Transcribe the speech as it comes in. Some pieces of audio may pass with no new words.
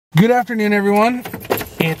Good afternoon, everyone.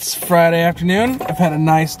 It's Friday afternoon. I've had a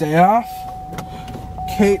nice day off.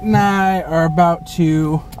 Kate and I are about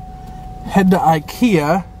to head to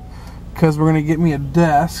Ikea because we're going to get me a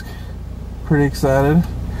desk. Pretty excited.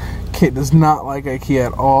 Kate does not like Ikea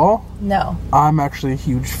at all. No. I'm actually a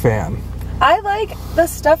huge fan. I like the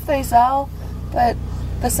stuff they sell, but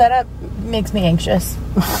the setup makes me anxious.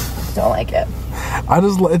 Don't like it.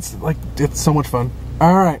 It's so much fun.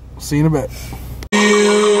 All right, see you in a bit.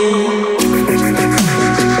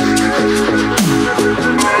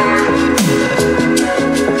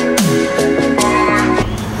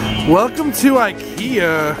 Welcome to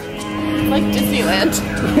Ikea. Like Disneyland.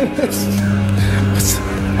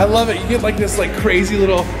 I love it. You get like this crazy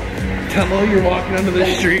little tunnel. You're walking onto the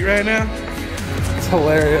street right now. It's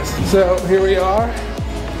hilarious. So here we are.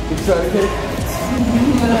 Excited, Kate?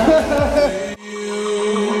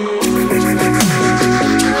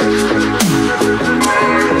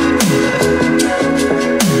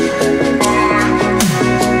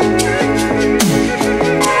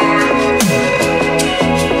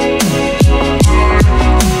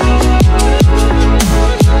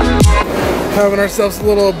 Having ourselves a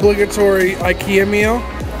little obligatory Ikea meal.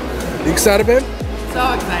 You excited, babe?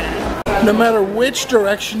 So excited. No matter which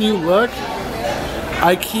direction you look,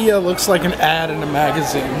 Ikea looks like an ad in a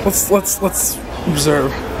magazine. Let's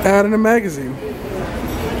observe. Ad in a magazine.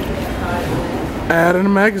 Ad in a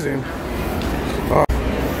magazine. Oh.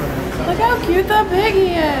 Look how cute the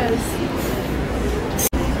piggy is.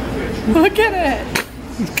 Look at it.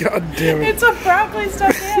 God damn it. It's a properly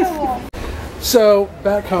stuffed animal. So,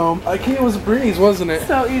 back home, Ikea was a breeze, wasn't it?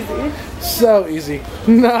 So easy. So easy.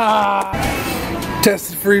 Nah!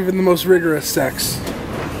 Tested for even the most rigorous sex.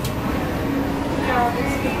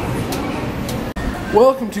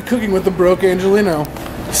 Welcome to Cooking with the Broke Angelino.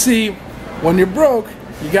 See, when you're broke,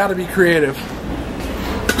 you gotta be creative.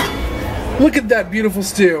 Look at that beautiful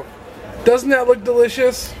stew. Doesn't that look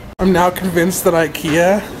delicious? I'm now convinced that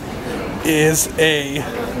Ikea is a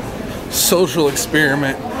social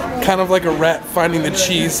experiment. Kind of like a rat finding the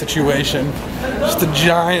cheese situation. Just a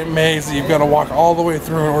giant maze that you've got to walk all the way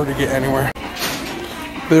through in order to get anywhere.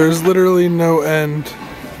 There's literally no end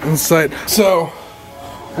in sight. So,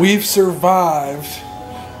 we've survived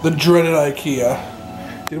the dreaded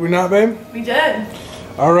Ikea. Did we not, babe? We did.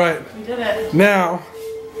 Alright. We did it. Now,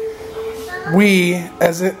 we,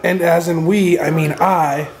 I mean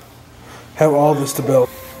I, have all this to build.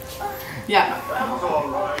 Yeah.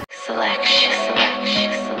 Selection.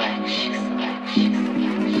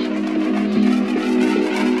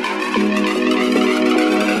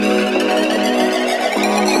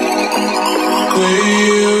 Way